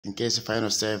In case you find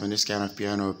yourself in this kind of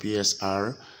piano,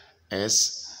 PSR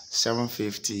S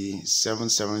 750,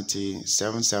 770,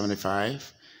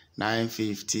 775,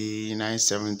 950,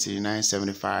 970,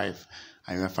 975,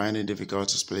 and you are finding it difficult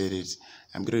to split it,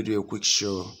 I'm going to do a quick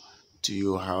show to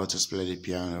you how to split the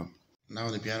piano. Now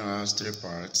the piano has three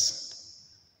parts: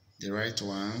 the right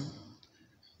one,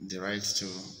 the right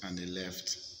two, and the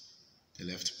left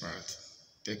part.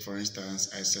 Take for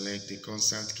instance, I select the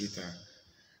concert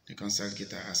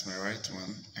guitar as my right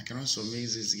one. I can also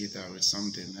mix this guitar with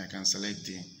something. I can select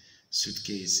the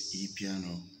suitcase E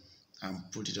piano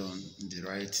and put it on the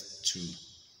right two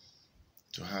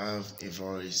to have a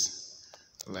voice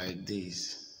like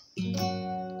this.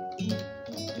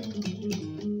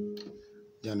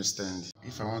 You understand?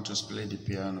 If I want to split the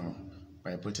piano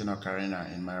by putting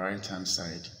ocarina in my right hand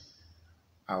side,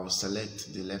 I will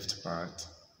select the left part.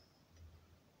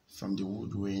 From the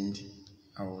woodwind,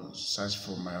 I will search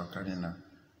for my ocarina,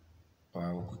 or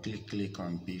I will quickly click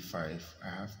on P5. I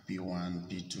have P1,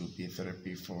 P2, P3,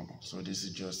 P4. So this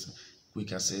is just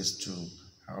quick access to.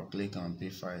 I'll click on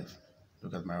P5,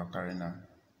 look at my ocarina,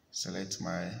 select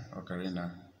my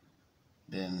ocarina,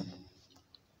 then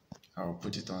I'll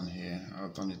put it on here,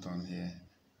 I'll turn it on here.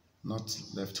 Not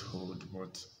left hold,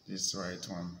 but this right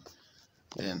one.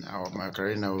 Then my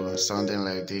ocarina will sounding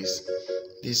like this.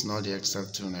 This is not the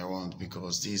exact tune I want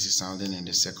because this is sounding in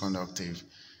the second octave.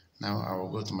 Now I will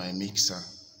go to my mixer.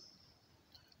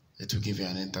 It will give you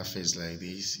an interface like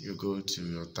this. You go to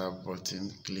your tab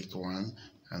button, click 1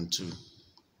 and 2.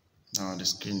 Now on the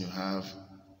screen you have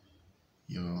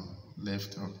your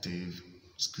left octave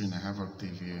screen. I have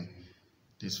octave here.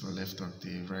 This for left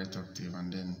octave, right octave,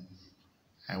 and then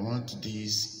I want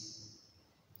this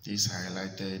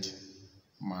highlighted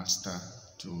master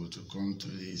to come to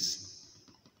this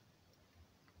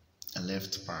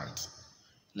left part,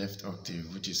 left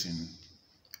octave, which is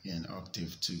in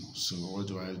octave 2. So what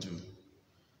do?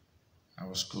 I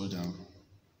will scroll down.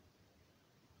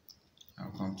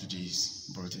 I'll come to this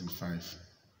button 5.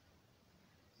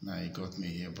 Now it got me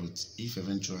here, but if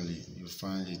eventually you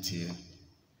find it here,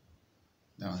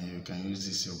 down here, you can use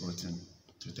this your button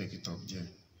to take it up there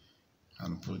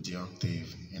and put the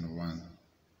octave in 1.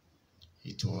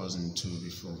 It was in 2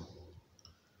 before.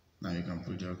 Now you can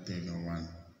put the octave in 1.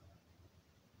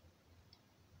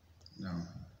 Now,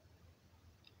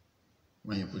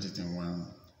 when you put it in 1,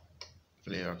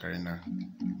 play ocarina,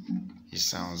 it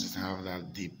sounds, it have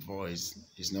that deep voice.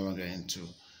 It's no longer in 2.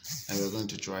 And we're going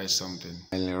to try something.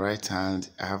 In the right hand,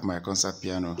 I have my concert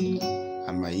piano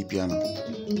and my E piano.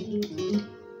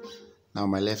 Now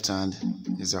my left hand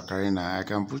is ocarina. I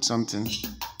can put something.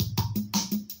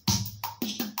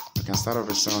 I can start off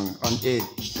a song on A.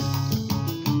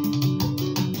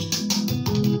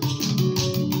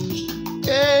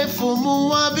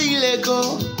 Fumu bileko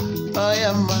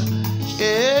ayamba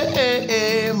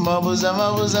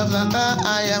mabuza tata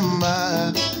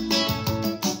ayamba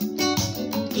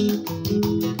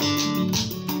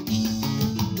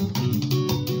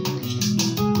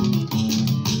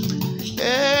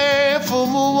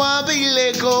fumu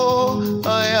bileko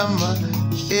ayamba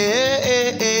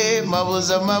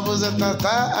mabuza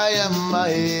tata ayamba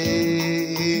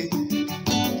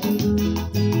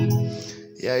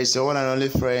Yeah, it's your one and only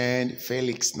friend,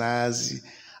 Felix Nazi.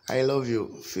 I love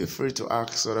you. Feel free to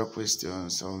ask other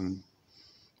questions on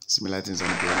similar things on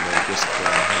the piano.